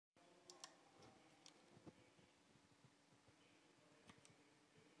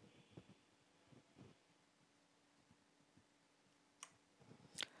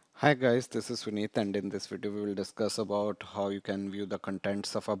Hi guys, this is Vineet, and in this video we will discuss about how you can view the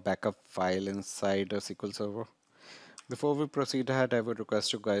contents of a backup file inside a SQL Server. Before we proceed ahead, I would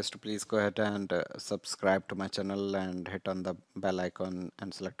request you guys to please go ahead and subscribe to my channel and hit on the bell icon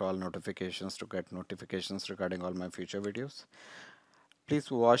and select all notifications to get notifications regarding all my future videos.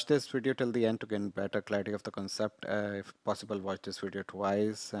 Please watch this video till the end to gain better clarity of the concept. If possible, watch this video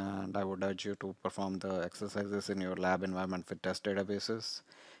twice, and I would urge you to perform the exercises in your lab environment with test databases.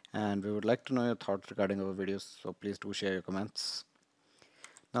 And we would like to know your thoughts regarding our videos, so please do share your comments.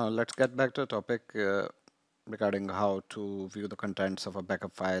 Now let's get back to the topic regarding how to view the contents of a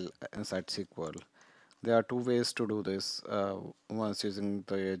backup file inside SQL. There are two ways to do this. One is using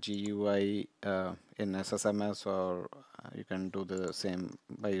the GUI in SSMS, or you can do the same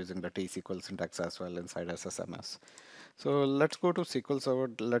by using the T-SQL syntax as well inside SSMS. So let's go to SQL Server.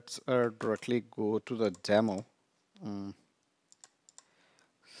 Let's directly go to the demo.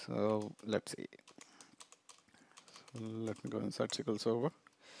 So let's see. Let me go inside SQL Server.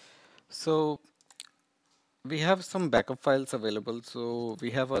 So we have some backup files available. So we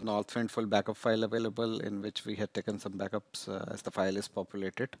have a Northwind full backup file available in which we had taken some backups as the file is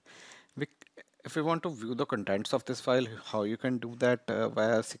populated. We, if we want to view the contents of this file, how you can do that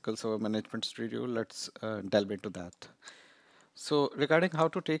via SQL Server Management Studio, let's delve into that. So regarding how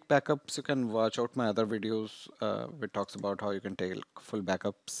to take backups, you can watch out my other videos which talks about how you can take full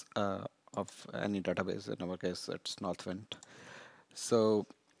backups of any database. In our case, it's Northwind. So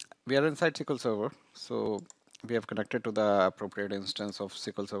we are inside SQL Server. So we have connected to the appropriate instance of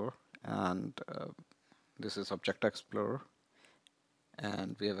SQL Server, and this is Object Explorer,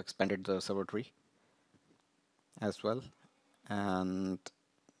 and we have expanded the server tree as well. And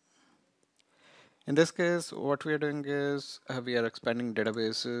in this case, what we are doing is we are expanding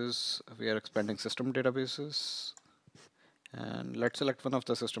databases, we are expanding system databases, and let's select one of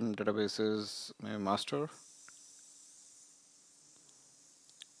the system databases, master,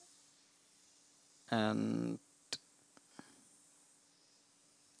 and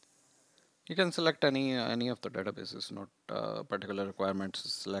you can select any of the databases, not particular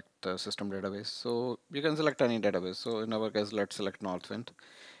requirements. Select system database. So you can select any database. So in our case, let's select Northwind,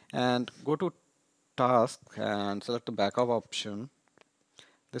 and go to task and select the backup option.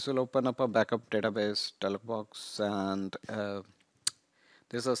 This will open up a backup database dialog box, and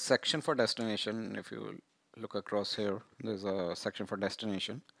there's a section for destination. If you look across here, there's a section for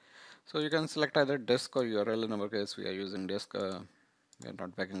destination. So you can select either disk or URL. In our case, we are using disk. We are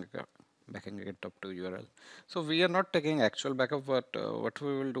not backing it up to URL. So we are not taking actual backup, but what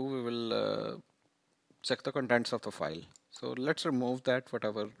we will do, we will check the contents of the file. So let's remove that,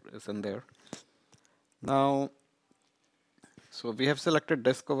 whatever is in there. Now, so we have selected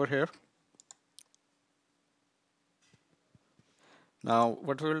disk over here. Now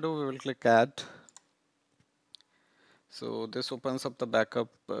what we will do, we will click add. So this opens up the backup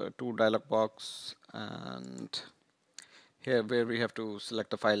to dialog box, and here where we have to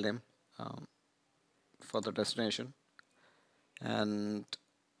select the file name for the destination, and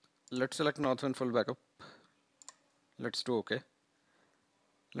let's select Northwind full backup. Let's do OK.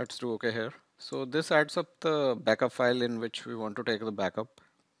 Let's do OK here. So this adds up the backup file in which we want to take the backup.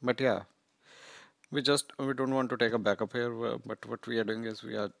 But yeah, we don't want to take a backup here, but what we are doing is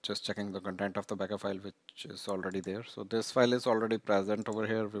we are just checking the content of the backup file which is already there. So this file is already present over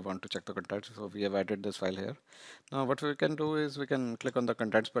here. We want to check the contents, so we have added this file here. Now what we can do is we can click on the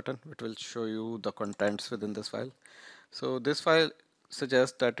contents button. It will show you the contents within this file. So this file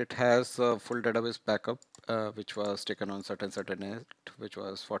suggests that it has a full database backup which was taken on certain date, which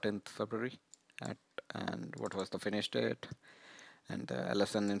was 14th February and what was the finish date, and the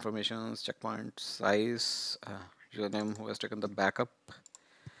LSN informations, checkpoint, size, username who has taken the backup.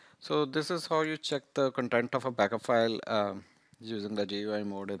 So this is how you check the content of a backup file using the GUI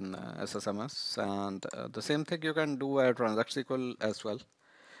mode in SSMS, and the same thing you can do at Transact SQL as well.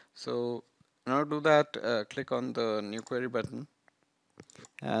 So now to do that, click on the new query button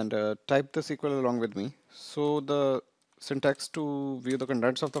and type the SQL along with me. So the syntax to view the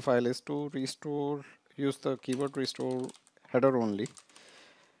contents of the file is to restore, use the keyword restore header only,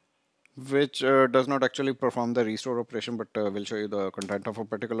 which does not actually perform the restore operation, but will show you the content of a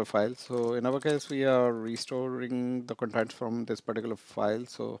particular file. So in our case, we are restoring the contents from this particular file,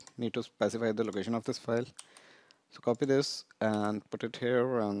 so need to specify the location of this file. So copy this and put it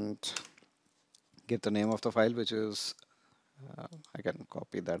here and give the name of the file, which is I can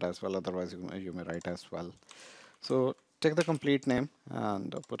copy that as well, otherwise you may write as well. So take the complete name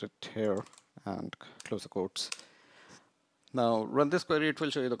and put it here and close the quotes. Now run this query, it will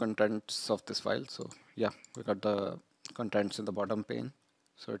show you the contents of this file. So yeah, we got the contents in the bottom pane.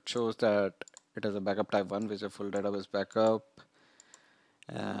 So it shows that it is a backup type 1, which is a full database backup,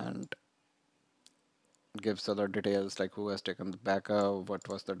 and it gives other details like who has taken the backup, what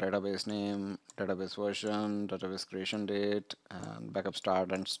was the database name, database version, database creation date, and backup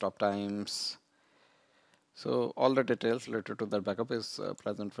start and stop times. So all the details related to that backup is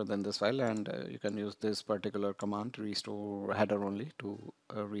present within this file, and you can use this particular command, restore header only, to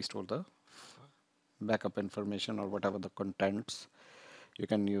restore the backup information or whatever the contents. You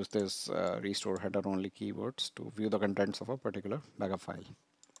can use this restore header only keywords to view the contents of a particular backup file.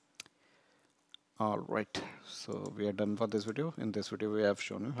 Alright, so we are done for this video. In this video we have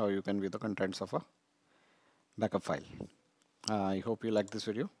shown you how you can view the contents of a backup file. I hope you like this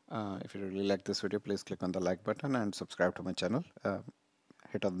video. If you really like this video, please click on the like button and subscribe to my channel.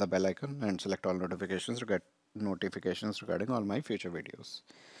 Hit on the bell icon and select all notifications to get notifications regarding all my future videos.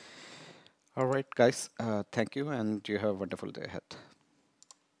 Alright guys, thank you, and you have a wonderful day ahead.